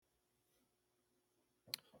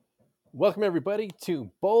Welcome everybody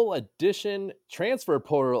to Bowl Edition, Transfer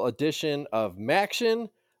Portal Edition of Maction.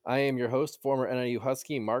 I am your host, former NIU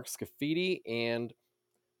Husky Mark Scafidi, and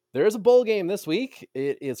there is a bowl game this week.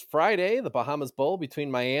 It is Friday, the Bahamas Bowl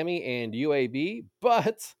between Miami and UAB,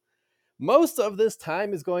 but most of this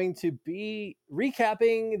time is going to be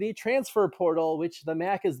recapping the transfer portal, which the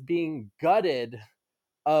MAC is being gutted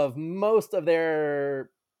of most of their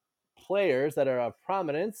players that are of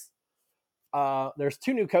prominence. There's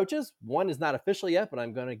two new coaches. One is not official yet, but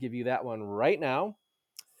I'm going to give you that one right now.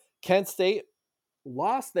 Kent State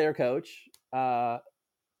lost their coach to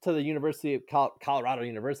the University of Colorado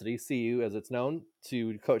University, CU as it's known,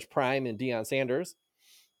 to Coach Prime and Deion Sanders.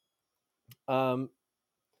 Kent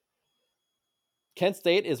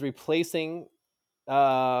State is replacing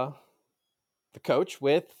the coach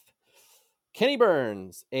with Kenny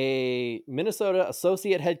Burns, a Minnesota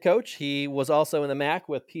associate head coach. He was also in the MAC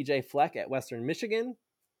with PJ Fleck at Western Michigan.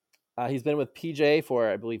 He's been with PJ for,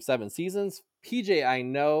 I believe, 7 seasons. PJ I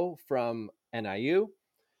know from NIU.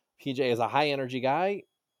 PJ is a high energy guy.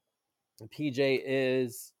 PJ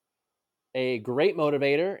is a great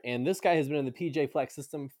motivator, and this guy has been in the PJ Flex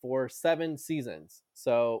system for 7 seasons.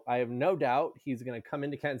 So I have no doubt he's going to come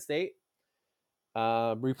into Kent State,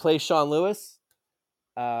 replace Sean Lewis,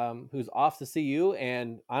 who's off to CU.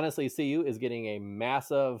 And honestly, CU is getting a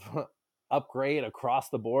massive upgrade across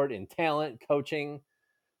the board in talent, coaching.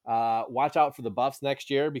 Watch out for the Buffs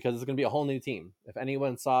next year because it's going to be a whole new team. If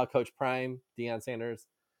anyone saw Coach Prime, Deion Sanders'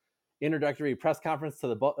 introductory press conference to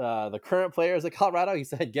the current players at Colorado, he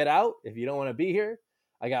said, "Get out if you don't want to be here.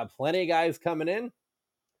 I got plenty of guys coming in."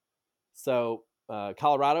 So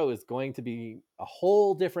Colorado is going to be a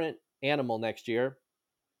whole different animal next year.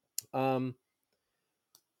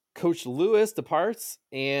 Coach Lewis departs,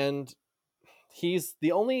 and he's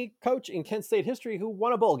the only coach in Kent State history who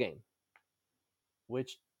won a bowl game,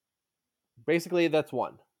 which basically that's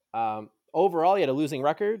one. Overall, he had a losing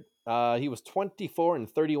record. He was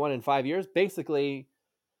 24-31 in 5 years. Basically,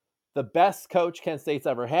 the best coach Kent State's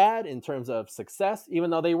ever had in terms of success, even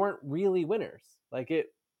though they weren't really winners. They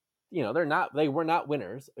were not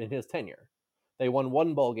winners in his tenure. They won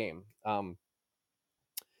one bowl game.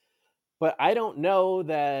 But I don't know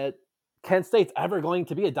that Kent State's ever going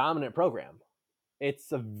to be a dominant program.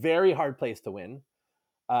 It's a very hard place to win.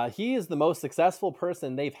 He is the most successful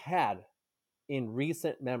person they've had in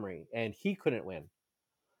recent memory, and he couldn't win.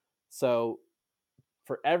 So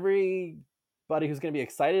for everybody who's going to be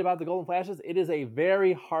excited about the Golden Flashes, it is a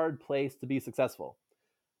very hard place to be successful.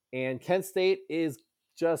 And Kent State is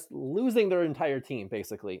just losing their entire team,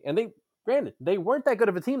 basically. And they weren't that good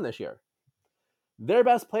of a team this year. Their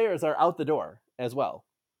best players are out the door as well.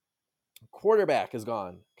 Quarterback is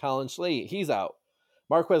gone. Colin Schley, he's out.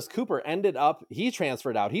 Marquez Cooper he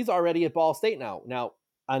transferred out. He's already at Ball State now. Now,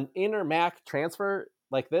 an inter MAC transfer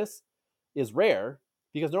like this is rare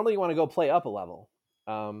because normally you want to go play up a level.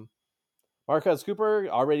 Marquez Cooper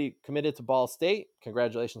already committed to Ball State.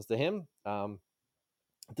 Congratulations to him.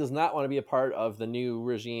 Does not want to be a part of the new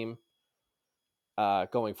regime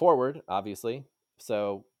going forward, obviously.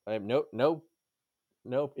 So I have no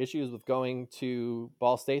issues with going to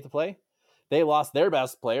Ball State to play. They lost their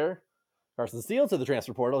best player, Carson Steele, to the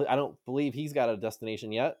transfer portal. I don't believe he's got a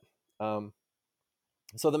destination yet.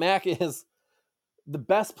 So the MAC is the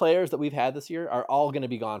best players that we've had this year are all going to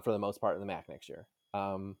be gone for the most part in the MAC next year.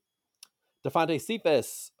 Devontae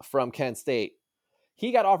Cephas from Kent State,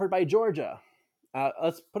 he got offered by Georgia.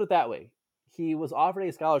 Let's put it that way. He was offered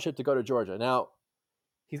a scholarship to go to Georgia. Now,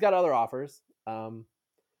 he's got other offers,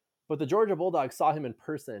 but the Georgia Bulldogs saw him in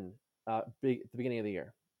person at the beginning of the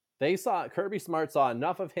year. Kirby Smart saw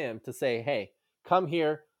enough of him to say, "Hey, come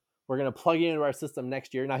here. We're going to plug you into our system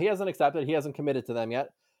next year." Now, he hasn't accepted. He hasn't committed to them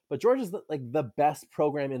yet. But Georgia's the best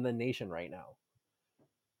program in the nation right now.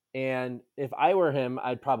 And if I were him,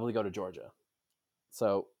 I'd probably go to Georgia.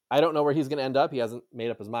 So I don't know where he's going to end up. He hasn't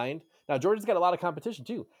made up his mind. Now, Georgia's got a lot of competition,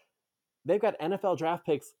 too. They've got NFL draft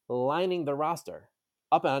picks lining the roster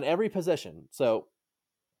up on every position. So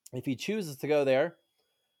if he chooses to go there,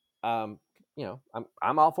 I'm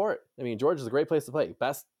all for it. I mean, Georgia's a great place to play.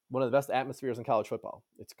 One of the best atmospheres in college football.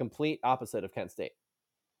 It's a complete opposite of Kent State.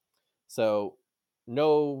 So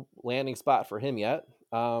no landing spot for him yet.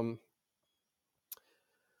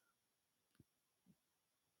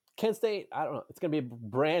 Kent State, I don't know. It's going to be a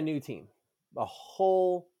brand new team, a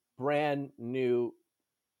whole brand new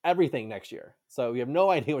everything next year. So you have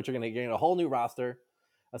no idea what you're going to get. You're getting a whole new roster.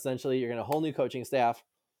 Essentially, you're getting a whole new coaching staff.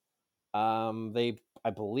 I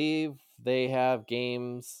believe they have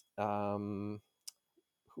games. Who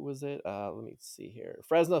was it? Let me see here.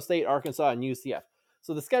 Fresno State, Arkansas, and UCF.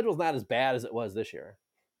 So the schedule's not as bad as it was this year.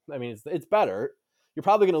 I mean, it's better. You're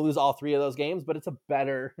probably going to lose all 3 of those games, but it's a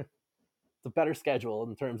better schedule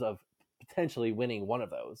in terms of potentially winning one of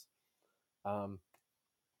those.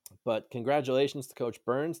 But congratulations to Coach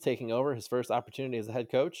Burns taking over his first opportunity as a head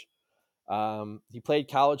coach. He played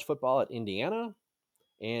college football at Indiana,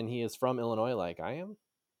 and he is from Illinois, like I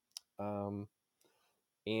am.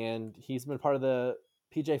 And he's been part of the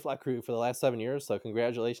PJ Fleck crew for the last 7 years. So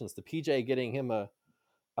congratulations to PJ getting him a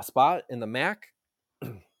spot in the MAC.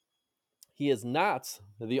 He is not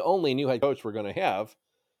the only new head coach we're going to have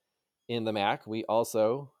in the MAC. We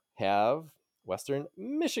also have Western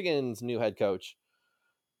Michigan's new head coach.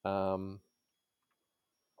 That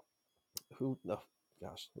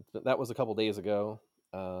was a couple days ago.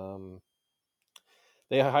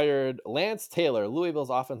 They hired Lance Taylor, Louisville's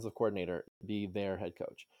offensive coordinator, to be their head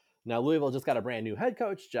coach. Now, Louisville just got a brand new head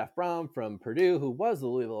coach, Jeff Brohm from Purdue, who was the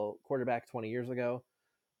Louisville quarterback 20 years ago,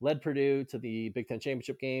 led Purdue to the Big Ten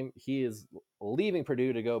championship game. He is leaving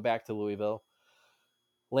Purdue to go back to Louisville.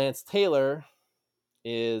 Lance Taylor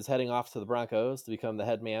is heading off to the Broncos to become the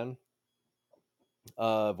head man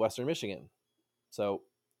of Western Michigan. So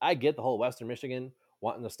I get the whole Western Michigan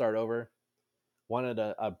wanting to start over, wanted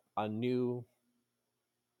a new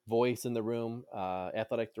voice in the room.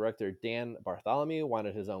 Athletic director Dan Bartholomew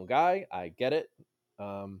wanted his own guy. I get it.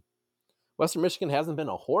 Western Michigan hasn't been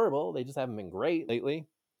horrible. They just haven't been great lately.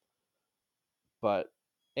 But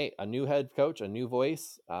hey, a new head coach, a new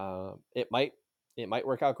voice. It might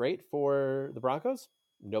work out great for the Broncos.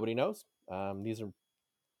 Nobody knows. These are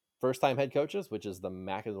first-time head coaches, which is the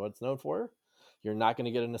MAC is what it's known for. You're not going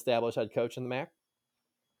to get an established head coach in the MAC.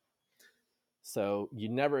 So you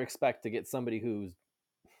never expect to get somebody who's,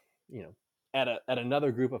 at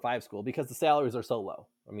another group of 5 school, because the salaries are so low.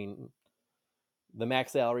 I mean, the MAC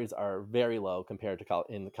salaries are very low compared to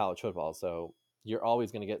in the college football. So you're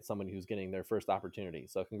always going to get somebody who's getting their first opportunity.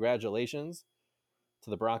 So congratulations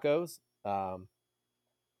to the Broncos and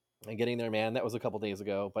getting their man. That was a couple days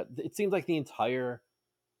ago, but it seems like the entire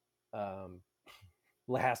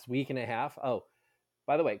last week and a half. Oh,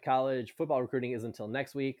 by the way, college football recruiting is until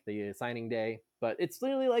next week, the signing day. But it's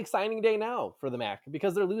literally like signing day now for the MAC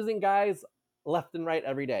because they're losing guys left and right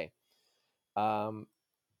every day.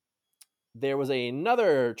 There was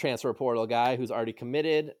another transfer portal guy who's already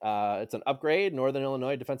committed. It's an upgrade. Northern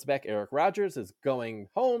Illinois defensive back Eric Rogers is going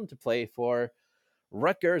home to play for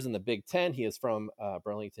Rutgers in the Big Ten. He is from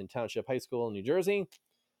Burlington Township High School in New Jersey.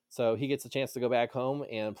 So he gets a chance to go back home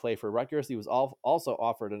and play for Rutgers. He was also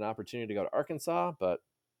offered an opportunity to go to Arkansas, but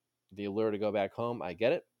the allure to go back home, I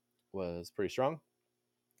get it, was pretty strong.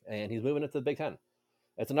 And he's moving it to the Big Ten.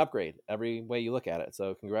 It's an upgrade every way you look at it.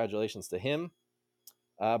 So congratulations to him.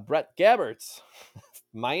 Brett Gabbert,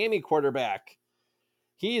 Miami quarterback.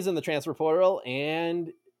 He's in the transfer portal,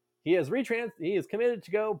 and he is committed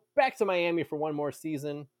to go back to Miami for one more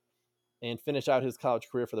season and finish out his college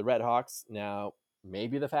career for the Red Hawks. Now,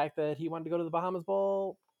 maybe the fact that he wanted to go to the Bahamas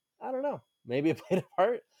Bowl, I don't know. Maybe it played a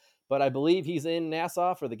part, but I believe he's in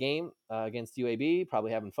Nassau for the game against UAB,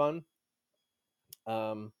 probably having fun.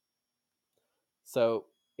 So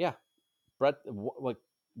yeah, Brett,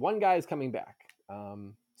 one guy is coming back.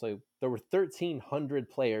 So there were 1,300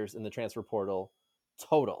 players in the transfer portal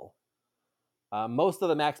total. Most of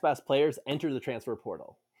the Max Best players entered the transfer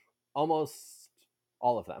portal, almost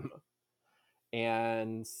all of them.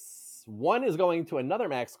 And one is going to another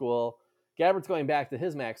MAC school. Gabbert's going back to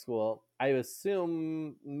his MAC school. I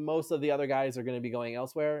assume most of the other guys are going to be going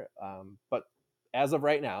elsewhere. But as of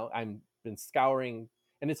right now, I've been scouring,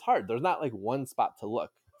 and it's hard. There's not like one spot to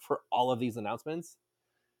look for all of these announcements,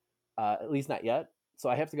 at least not yet. So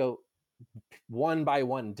I have to go one by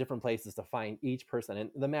one different places to find each person. And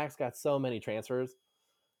the MAC's got so many transfers.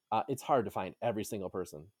 It's hard to find every single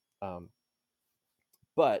person.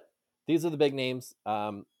 But these are the big names.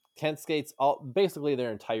 Kent State's basically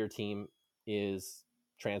their entire team is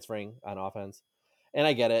transferring on offense. And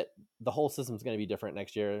I get it. The whole system's going to be different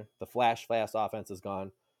next year. The fast offense is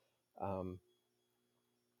gone.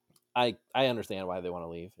 I understand why they want to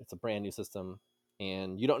leave. It's a brand new system,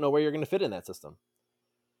 and you don't know where you're going to fit in that system.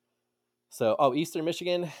 So, Eastern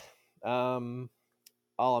Michigan,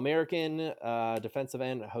 All-American defensive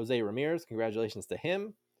end Jose Ramirez. Congratulations to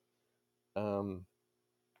him.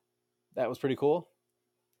 That was pretty cool.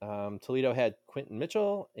 Toledo had Quentin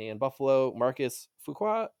Mitchell, and Buffalo Marcus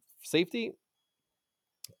Fuqua, safety.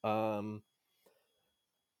 That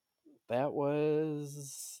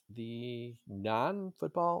was the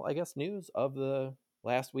non-football, I guess, news of the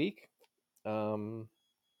last week.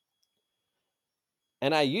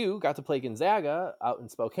 NIU got to play Gonzaga out in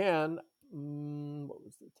Spokane. What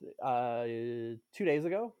was it today? 2 days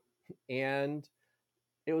ago, and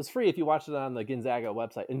it was free if you watched it on the Gonzaga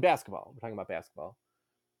website. In basketball, we're talking about basketball.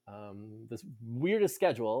 This weirdest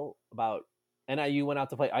schedule about NIU went out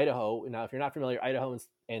to play Idaho. Now, if you're not familiar, Idaho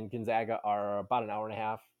and Gonzaga are about an hour and a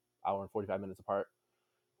half, hour and 45 minutes apart.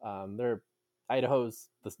 The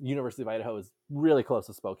University of Idaho is really close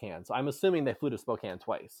to Spokane. So I'm assuming they flew to Spokane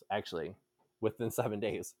twice, actually, within 7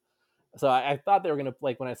 days. So I thought they were going to,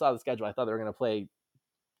 like, when I saw the schedule, I thought they were going to play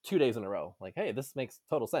 2 days in a row. Like, hey, this makes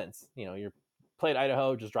total sense. You're played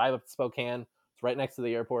Idaho, just drive up to Spokane. It's right next to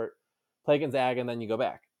the airport. Play Gonzaga, and then you go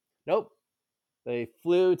back. Nope. They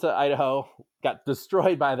flew to Idaho, got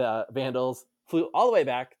destroyed by the Vandals, flew all the way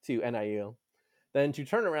back to NIU, then to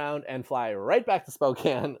turn around and fly right back to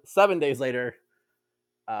Spokane 7 days later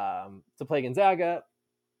to play Gonzaga.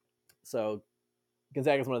 So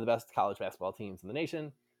Gonzaga is one of the best college basketball teams in the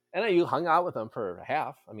nation. NIU hung out with them for a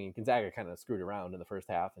half. I mean, Gonzaga kind of screwed around in the first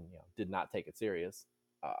half and did not take it serious.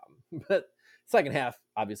 But second half,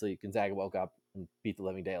 obviously, Gonzaga woke up and beat the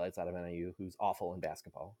living daylights out of NIU, who's awful in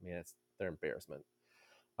basketball. I mean, it's their embarrassment.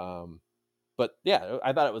 But yeah,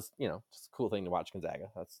 I thought it was just a cool thing to watch Gonzaga.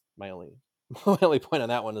 That's my only point on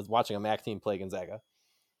that one, is watching a MAC team play Gonzaga.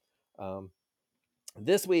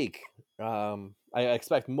 This week, I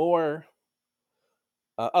expect more.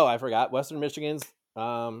 I forgot. Western Michigan's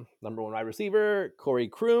number one wide receiver, Corey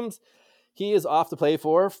Crooms. He is off to play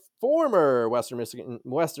for former Western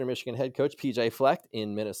Michigan head coach PJ Fleck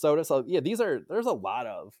in Minnesota. So yeah, there's a lot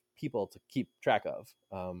of people to keep track of.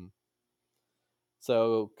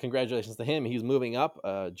 So congratulations to him. He's moving up,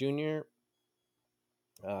 junior,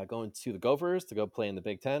 going to the Gophers to go play in the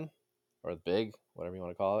Big Ten, or the Big, whatever you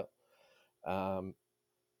want to call it.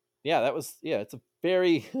 It's a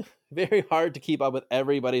very, very hard to keep up with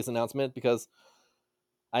everybody's announcement, because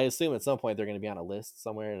I assume at some point they're going to be on a list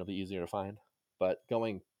somewhere and it'll be easier to find. But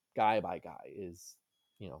going guy by guy is,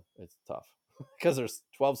 it's tough because there's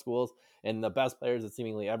 12 schools and the best players at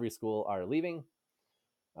seemingly every school are leaving.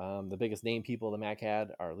 The biggest name people the MAC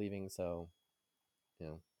had are leaving. So,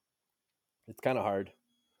 it's kind of hard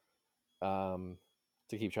to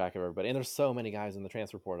keep track of everybody. And there's so many guys in the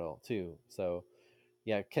transfer portal too. So,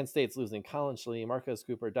 yeah, Kent State's losing Colin Schley, Marcus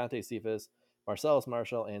Cooper, Dante Cephas, Marcellus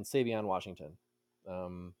Marshall, and Savion Washington.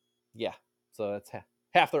 So that's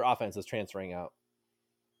half their offense is transferring out.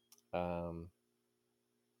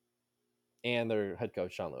 And their head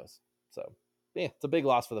coach, Sean Lewis. So, yeah, it's a big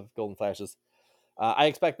loss for the Golden Flashes. I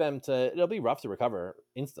expect them it'll be rough to recover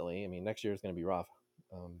instantly. I mean, next year is going to be rough.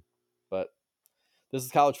 But this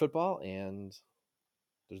is college football, and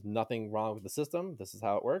there's nothing wrong with the system. This is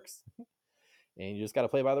how it works. And you just got to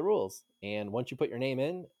play by the rules. And once you put your name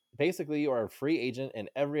in, basically you are a free agent, and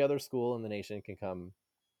every other school in the nation can come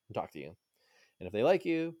and talk to you. And if they like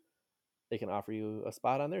you, they can offer you a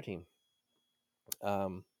spot on their team.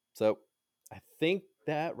 So I think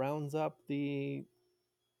that rounds up the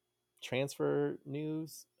transfer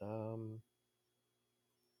news. I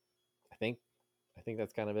think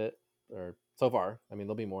that's kind of it, or so far. I mean,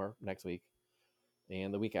 there'll be more next week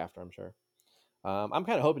and the week after, I'm sure. I'm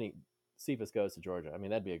kind of hoping Cephas goes to Georgia. I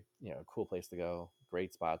mean, that'd be a cool place to go.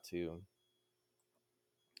 Great spot to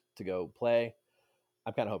go play.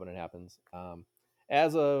 I'm kind of hoping it happens.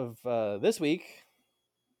 As of this week,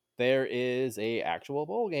 there is a actual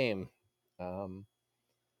bowl game.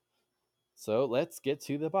 So let's get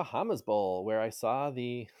to the Bahamas Bowl, where I saw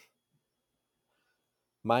the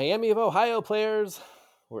Miami of Ohio players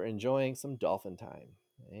were enjoying some dolphin time.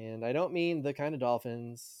 And I don't mean the kind of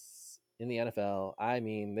dolphins in the NFL. I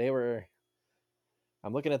mean,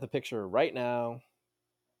 I'm looking at the picture right now.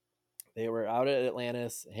 They were out at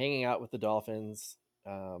Atlantis, hanging out with the Dolphins.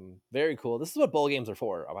 Very cool. This is what bowl games are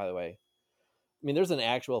for, by the way. I mean, there's an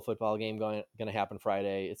actual football game going to happen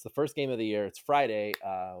Friday. It's the first game of the year. It's Friday,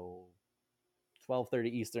 12:30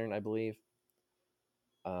 Eastern, I believe.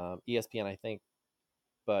 ESPN, I think.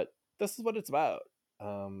 But this is what it's about.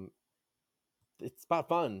 It's about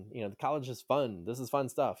fun. The college is fun. This is fun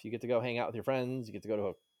stuff. You get to go hang out with your friends. You get to go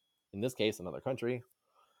to, in this case, another country.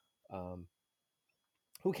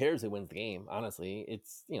 Who cares who wins the game? Honestly,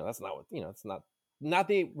 it's that's not what it's not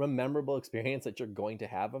the memorable experience that you're going to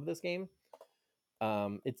have of this game.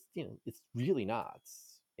 It's it's really not.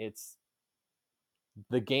 It's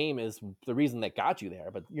the game is the reason that got you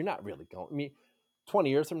there, but you're not really going. I mean, 20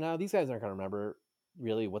 years from now, these guys aren't going to remember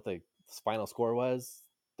really what the final score was.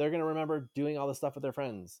 They're going to remember doing all this stuff with their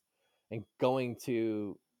friends and going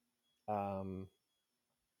to the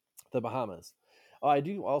Bahamas. Oh, I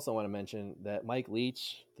do also want to mention that Mike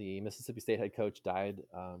Leach, the Mississippi State head coach, died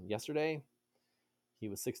yesterday. He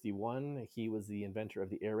was 61. He was the inventor of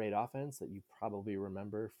the air raid offense that you probably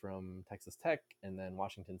remember from Texas Tech and then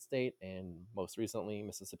Washington State and most recently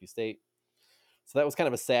Mississippi State. So that was kind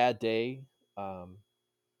of a sad day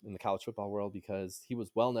in the college football world because he was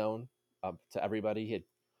well known to everybody. He had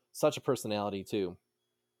such a personality too.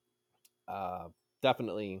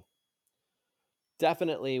 Definitely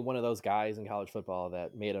one of those guys in college football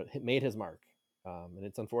that made his mark. And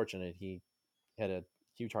it's unfortunate he had a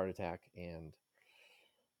huge heart attack and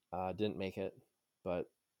didn't make it. But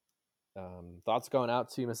thoughts going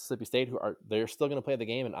out to Mississippi State, they're still going to play the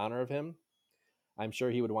game in honor of him. I'm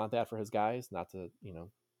sure he would want that for his guys, not to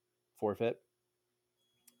forfeit.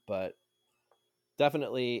 But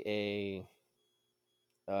definitely a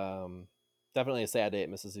sad day at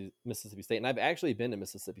Mississippi State. And I've actually been to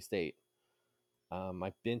Mississippi State.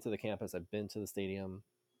 I've been to the campus, I've been to the stadium,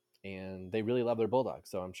 and they really love their Bulldogs.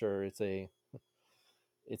 So I'm sure it's a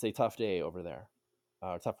tough day over there,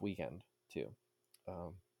 tough weekend too.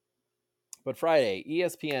 But Friday,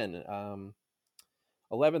 ESPN,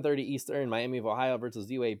 11:30 Eastern, Miami of Ohio versus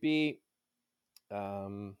UAB.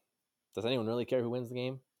 Does anyone really care who wins the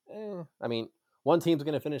game? I mean, one team's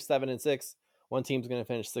going to finish 7-6. One team's going to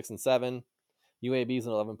finish 6-7. UAB is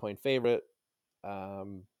an 11-point favorite.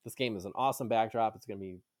 This game is an awesome backdrop. It's going to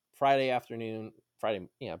be Friday afternoon.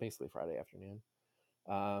 Basically Friday afternoon.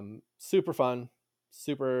 Super fun,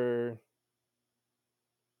 super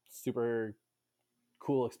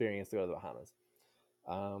cool experience to go to the Bahamas.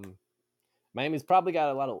 Miami's probably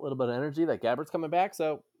got a little bit of energy that Gabbert's coming back,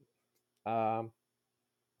 so I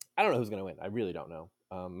don't know who's going to win. I really don't know.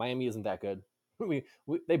 Miami isn't that good.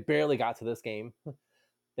 They barely got to this game.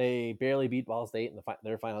 They barely beat Ball State in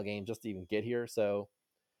their final game just to even get here. So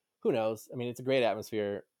who knows? I mean, it's a great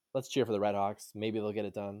atmosphere. Let's cheer for the Redhawks. Maybe they'll get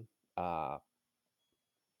it done.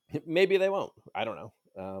 Maybe they won't. I don't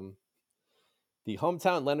know. The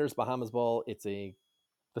Hometown Lenders Bahamas Bowl. It's the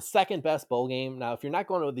second best bowl game. Now, if you're not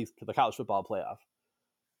going to the college football playoff,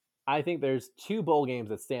 I think there's two bowl games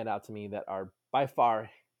that stand out to me that are by far,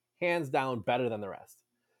 hands down, better than the rest.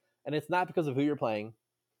 And it's not because of who you're playing.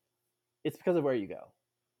 It's because of where you go.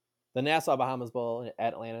 The Nassau Bahamas Bowl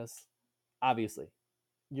at Atlantis, obviously,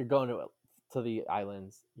 you're going to the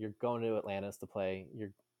islands. You're going to Atlantis to play.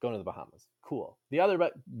 You're going to the Bahamas. Cool. The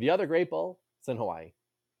other great bowl is in Hawaii.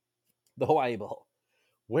 The Hawaii Bowl.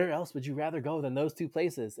 Where else would you rather go than those two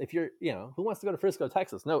places? If you're, who wants to go to Frisco,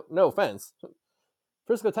 Texas? No offense.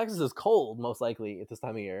 Frisco, Texas is cold, most likely, at this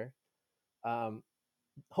time of year.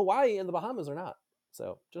 Hawaii and the Bahamas are not.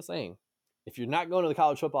 So, just saying. If you're not going to the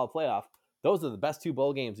college football playoff, those are the best two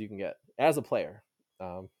bowl games you can get as a player.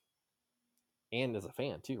 And as a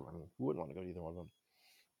fan, too. I mean, who wouldn't want to go to either one of them?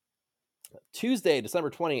 Tuesday, December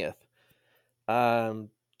 20th.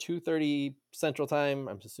 2:30 Central Time.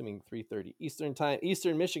 I'm assuming 3:30 Eastern Time.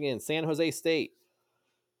 Eastern Michigan, San Jose State.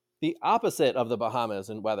 The opposite of the Bahamas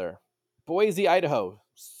in weather. Boise, Idaho.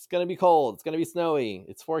 It's going to be cold. It's going to be snowy.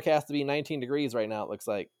 It's forecast to be 19 degrees right now, it looks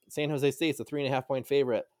like. San Jose State's a 3.5-point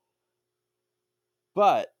favorite.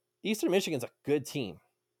 But Eastern Michigan's a good team.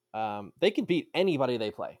 They can beat anybody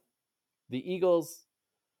they play. The Eagles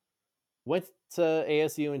went to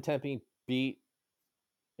ASU and Tempe, beat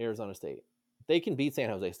Arizona State. They can beat San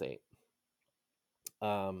Jose State.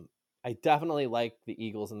 I definitely like the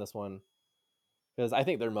Eagles in this one because I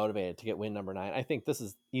think they're motivated to get win number 9. I think this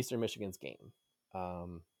is Eastern Michigan's game.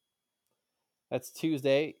 That's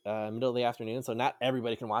Tuesday, middle of the afternoon. So not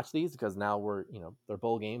everybody can watch these because now they're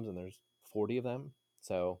bowl games and there's 40 of them.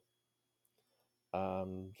 So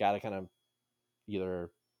got to kind of either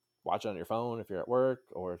watch it on your phone if you're at work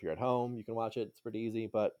or if you're at home, you can watch it. It's pretty easy,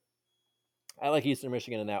 but I like Eastern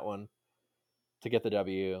Michigan in that one to get the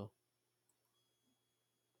W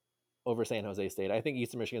over San Jose State. I think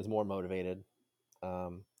Eastern Michigan is more motivated.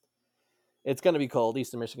 It's going to be cold.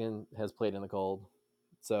 Eastern Michigan has played in the cold.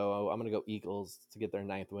 So I'm going to go Eagles to get their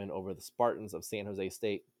 9th win over the Spartans of San Jose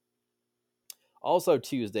State. Also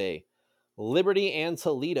Tuesday, Liberty and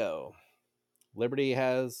Toledo. Liberty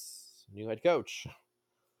has a new head coach.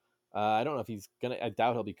 I don't know if I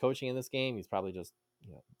doubt he'll be coaching in this game. He's probably just,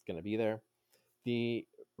 going to be there. The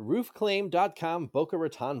roofclaim.com Boca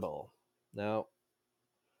Raton Bowl. Now,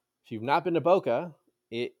 if you've not been to Boca,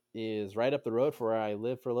 it is right up the road from where I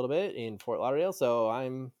lived for a little bit in Fort Lauderdale, so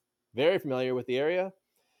I'm very familiar with the area.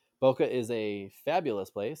 Boca is a fabulous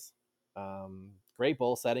place. Great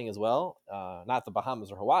bowl setting as well. Not the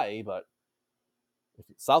Bahamas or Hawaii, but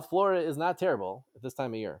South Florida is not terrible at this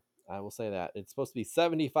time of year. I will say that. It's supposed to be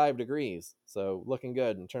 75 degrees, so looking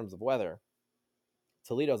good in terms of weather.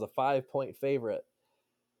 Toledo's a 5-point favorite.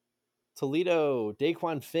 Toledo,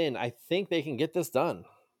 Daquan Finn, I think they can get this done.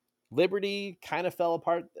 Liberty kind of fell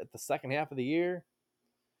apart at the second half of the year.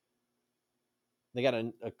 They got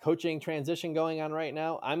a coaching transition going on right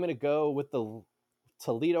now. I'm going to go with the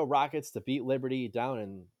Toledo Rockets to beat Liberty down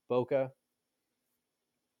in Boca.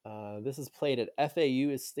 This is played at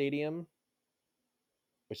FAU Stadium,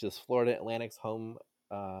 which is Florida Atlantic's home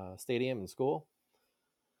stadium and school.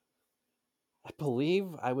 I believe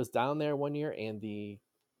I was down there one year, and they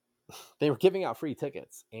were giving out free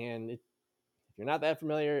tickets. And if you're not that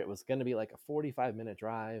familiar, it was going to be like a 45-minute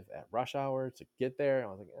drive at rush hour to get there. I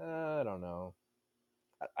was like, I don't know.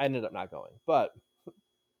 I ended up not going, but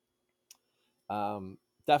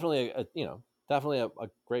definitely a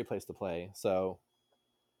great place to play. So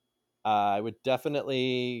I'm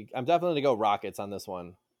definitely going to go Rockets on this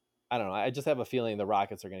one. I don't know. I just have a feeling the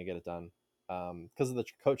Rockets are going to get it done because of the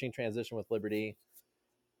coaching transition with Liberty,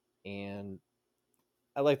 and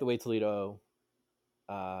I like the way Toledo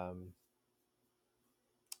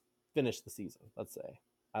finished the season. Let's say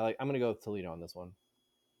I'm going to go with Toledo on this one.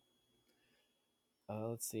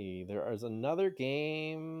 Let's see. There is another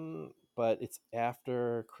game, but it's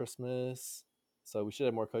after Christmas, so we should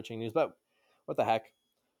have more coaching news. But what the heck?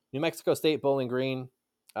 New Mexico State Bowling Green,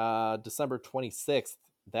 December 26th.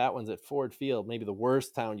 That one's at Ford Field, maybe the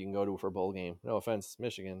worst town you can go to for a bowl game. No offense,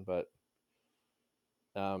 Michigan, but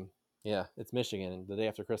yeah, it's Michigan. The day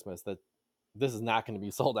after Christmas, this is not going to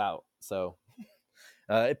be sold out. So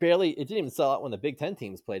it didn't even sell out when the Big Ten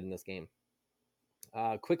teams played in this game.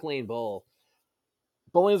 Quick Lane Bowl.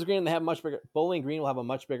 Bowling Green will have a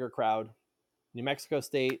much bigger crowd. New Mexico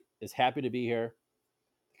State is happy to be here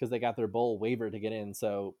because they got their bowl waiver to get in.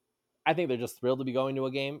 So I think they're just thrilled to be going to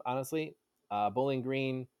a game, honestly. Bowling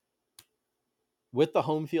Green, with the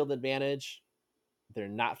home field advantage, they're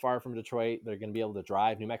not far from Detroit. They're going to be able to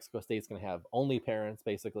drive. New Mexico State's going to have only parents,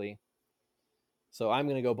 basically. So I'm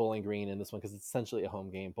going to go Bowling Green in this one because it's essentially a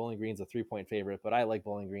home game. Bowling Green's a 3-point favorite, but I like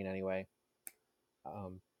Bowling Green anyway.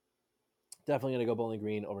 Definitely going to go Bowling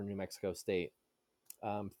Green over New Mexico State.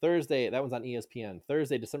 Thursday, that one's on ESPN.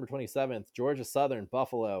 Thursday, December 27th, Georgia Southern,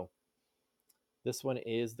 Buffalo. This one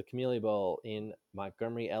is the Camellia Bowl in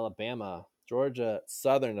Montgomery, Alabama. Georgia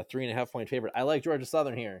Southern, a 3.5-point favorite. I like Georgia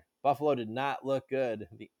Southern here. Buffalo did not look good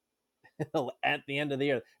at the end of the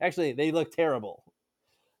year. Actually, they look terrible.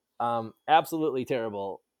 Absolutely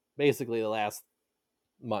terrible, basically the last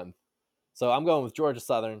month. So I'm going with Georgia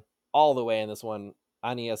Southern all the way in this one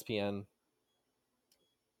on ESPN.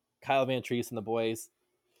 Kyle Van Treese and the boys.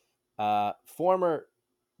 Former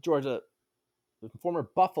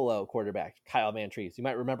Buffalo quarterback Kyle Van Treese. You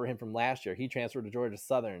might remember him from last year. He transferred to Georgia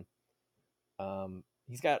Southern.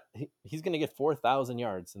 He's going to get 4,000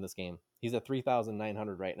 yards in this game. He's at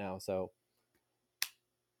 3,900 right now. So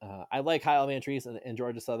I like Kyle Van Treese and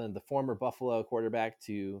Georgia Southern, the former Buffalo quarterback,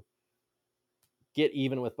 to get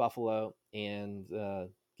even with Buffalo and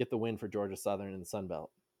get the win for Georgia Southern in the Sun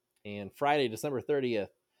Belt. And Friday, December 30th,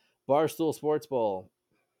 Barstool Sports Bowl,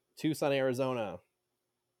 Tucson, Arizona.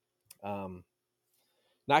 Not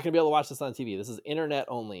going to be able to watch this on TV. This is internet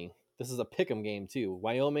only. This is a pick'em game too.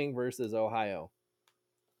 Wyoming versus Ohio.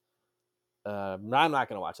 I'm not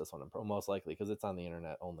going to watch this one most likely because it's on the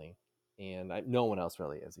internet only, and no one else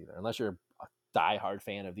really is either, unless you're a diehard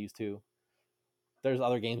fan of these two. There's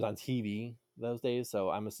other games on TV those days, so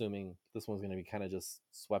I'm assuming this one's going to be kind of just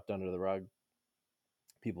swept under the rug.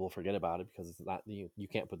 People will forget about it because it's not you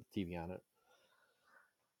can't put the TV on it.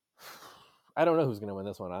 I don't know who's going to win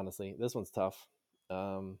this one, honestly. This one's tough.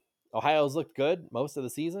 Ohio's looked good most of the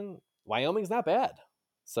season. Wyoming's not bad.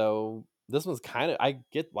 So this one's kind of, I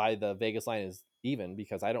get why the Vegas line is even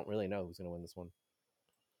because I don't really know who's going to win this one.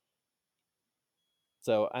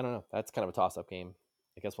 So I don't know. That's kind of a toss-up game.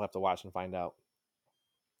 I guess we'll have to watch and find out.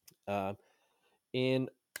 In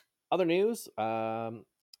other news,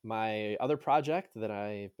 my other project that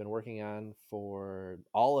I've been working on for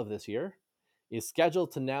all of this year is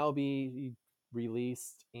scheduled to now be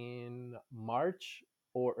released in March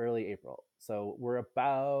or early April. So we're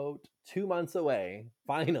about 2 months away.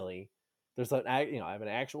 Finally, I have an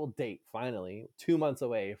actual date. Finally, 2 months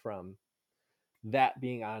away from that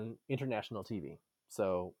being on international TV.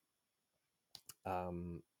 So,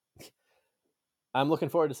 I'm looking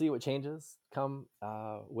forward to see what changes come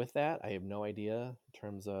with that. I have no idea in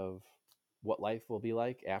terms of what life will be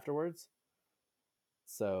like afterwards.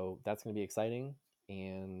 So that's going to be exciting.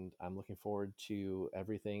 And I'm looking forward to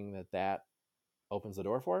everything that opens the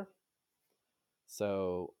door for.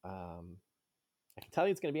 So I can tell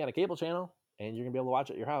you it's going to be on a cable channel and you're going to be able to watch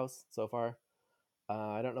it at your house so far.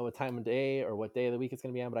 I don't know what time of day or what day of the week it's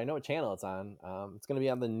going to be on, but I know what channel it's on. It's going to be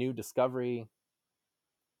on the new Discovery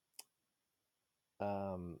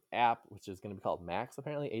app, which is going to be called Max.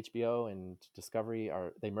 Apparently, HBO and Discovery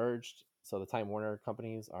they merged, so the Time Warner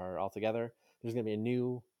companies are all together. There's going to be a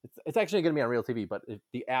new. It's actually going to be on Real TV, but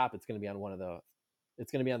the app, it's going to be on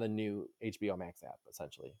it's going to be on the new HBO Max app,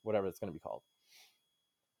 essentially, whatever it's going to be called.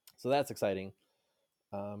 So that's exciting.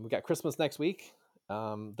 We got Christmas next week.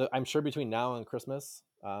 I'm sure between now and Christmas,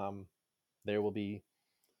 there will be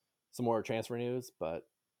some more transfer news, but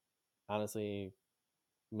honestly,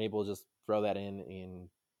 maybe we'll just throw that in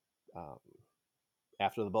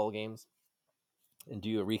after the bowl games and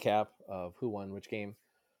do a recap of who won which game.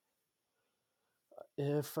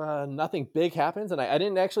 If nothing big happens, and I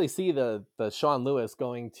didn't actually see the Sean Lewis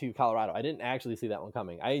going to Colorado. I didn't actually see that one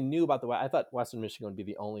coming. I knew about I thought Western Michigan would be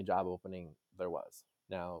the only job opening there was.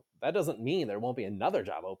 Now, that doesn't mean there won't be another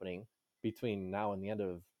job opening between now and the end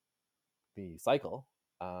of the cycle.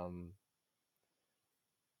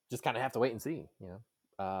 Just kind of have to wait and see,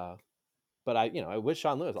 but I wish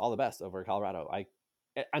Sean Lewis all the best over Colorado.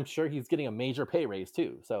 I'm sure he's getting a major pay raise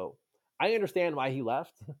too. So I understand why he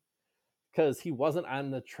left, because he wasn't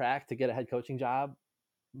on the track to get a head coaching job,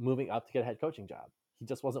 moving up to get a head coaching job. He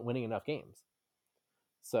just wasn't winning enough games.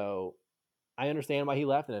 So I understand why he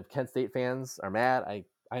left. And if Kent State fans are mad, I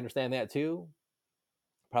understand that too.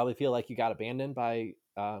 Probably feel like you got abandoned by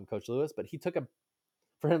Coach Lewis, but he took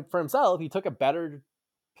for himself, he took a better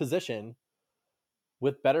position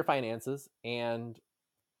with better finances and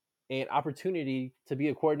an opportunity to be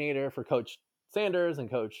a coordinator for Coach Sanders and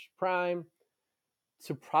Coach Prime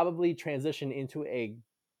to probably transition into a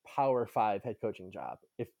Power 5 head coaching job.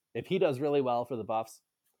 If he does really well for the Buffs,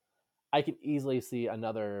 I can easily see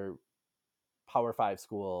another Power 5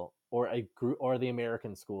 school or a group or the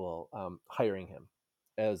American school hiring him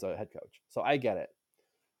as a head coach. So I get it.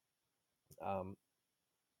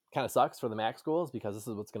 Kind of sucks for the MAC schools because this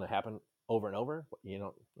is what's going to happen over and over.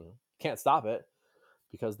 You can't stop it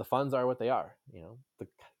because the funds are what they are.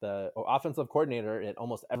 The offensive coordinator at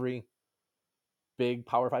almost every big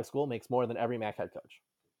Power 5 school makes more than every MAC head coach.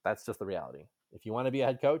 That's just the reality. If you want to be a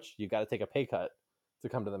head coach, you've got to take a pay cut to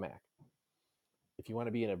come to the MAC. If you want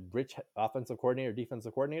to be in a rich offensive coordinator,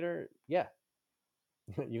 defensive coordinator, yeah,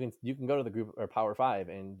 you can go to the group or Power 5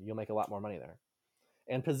 and you'll make a lot more money there.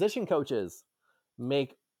 And position coaches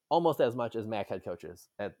make almost as much as MAC head coaches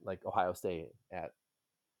at like Ohio State, at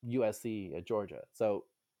USC, at Georgia. So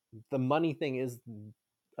the money thing is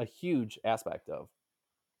a huge aspect of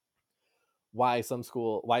why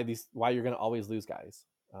you're going to always lose guys.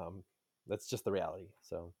 That's just the reality.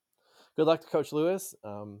 So good luck to Coach Lewis.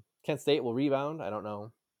 Kent State will rebound. I don't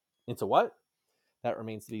know into what. That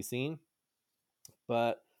remains to be seen.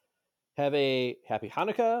 But have a happy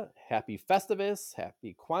Hanukkah, happy Festivus,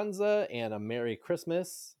 happy Kwanzaa, and a Merry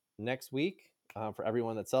Christmas next week for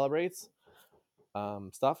everyone that celebrates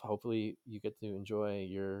stuff. Hopefully you get to enjoy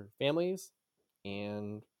your families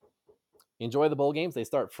and enjoy the bowl games. They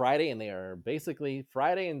start Friday, and they are basically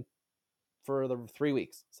Friday and for the 3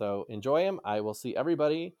 weeks. So enjoy them. I will see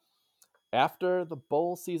everybody after the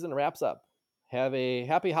bowl season wraps up. Have a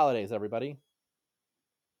happy holidays, everybody.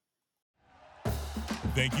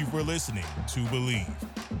 Thank you for listening to Believe.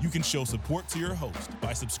 You can show support to your host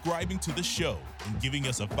by subscribing to the show and giving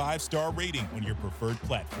us a 5-star rating on your preferred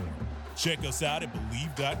platform. Check us out at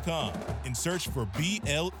Believe.com and search for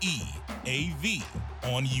BLEAV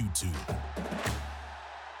on YouTube.